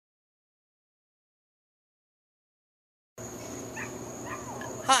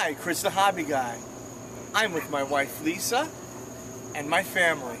Hi, Chris the Hobby Guy. I'm with my wife Lisa and my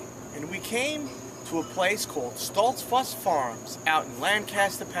family, and we came to a place called Stoltzfus Farms out in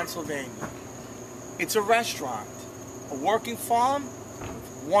Lancaster, Pennsylvania. It's a restaurant, a working farm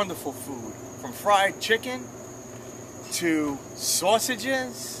with wonderful food, from fried chicken to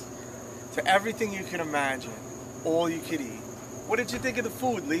sausages to everything you can imagine, all you could eat. What did you think of the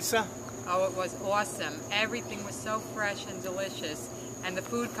food, Lisa? Oh, it was awesome. Everything was so fresh and delicious, and the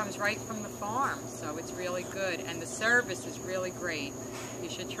food comes right from the farm, so it's really good, and the service is really great. You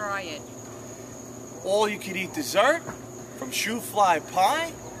should try it. All you could eat dessert, from shoe fly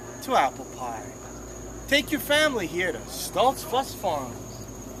pie to apple pie. Take your family here to Stoltzfus Farms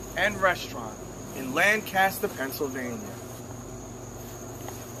and Restaurant in Lancaster, Pennsylvania.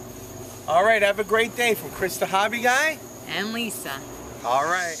 All right, have a great day from Chris the Hobby Guy And Lisa. All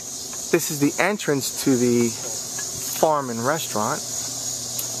right. This is the entrance to the farm and restaurant.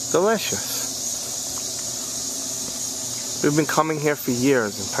 Delicious. We've been coming here for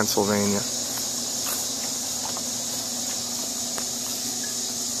years in Pennsylvania.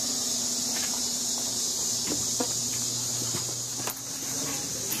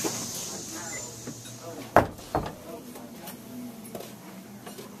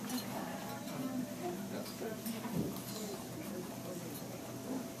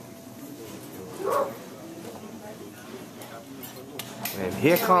 And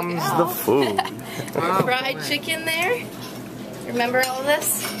here comes the food. Fried chicken there. Remember all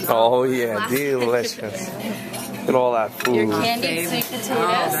this? Oh yeah, delicious. Look at all that food. Your candied sweet potatoes.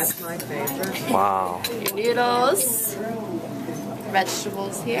 Oh, that's my favorite. Wow. Your noodles.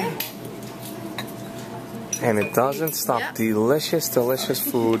 Vegetables here. And it doesn't stop. Yep. Delicious, delicious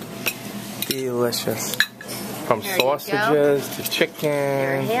food. Delicious. From There you sausages to Your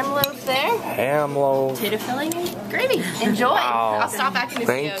chicken. ham loaf there. Ham loaf. Potato filling and gravy. Enjoy. Wow. I'll stop back in a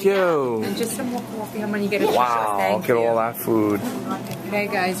Thank few. you. And just some more coffee when you get a shot. Wow, Thank look at you. all that food. Okay,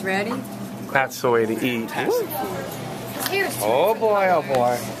 guys, ready? That's the way to eat. Here's Oh boy, oh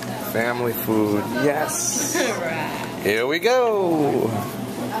boy. Family food. Yes. Here we go.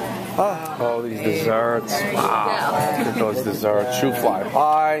 Oh, these desserts. Wow. Look at those desserts. Shoe fly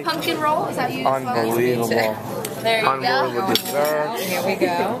pie. pumpkin roll. Is that you? Unbelievable. There you Unbelievable go. dessert. Here we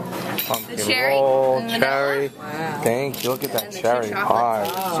go. Pumpkin cherry roll, and vanilla. cherry. Wow. Thank you. Look at that And the cherry chocolate.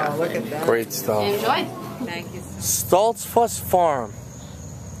 pie. Oh, look at that. Great stuff. Enjoy. Thank you. Stoltzfus Farm.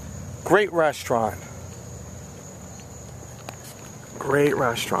 Great restaurant. Great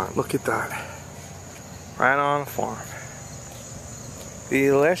restaurant. Look at that. Right on the farm.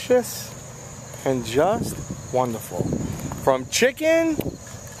 Delicious and just wonderful. From chicken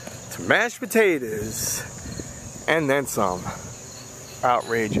to mashed potatoes and then some.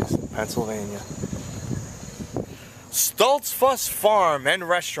 Outrageous in Pennsylvania. Stoltzfus Farm and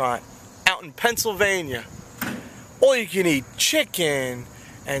Restaurant out in Pennsylvania. All you can eat chicken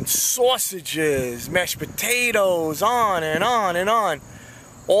and sausages, mashed potatoes, on and on and on.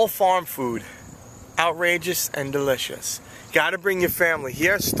 All farm food. Outrageous and delicious. Gotta bring your family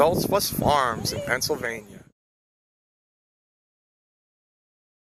here, Stoltzfus Farms in Pennsylvania.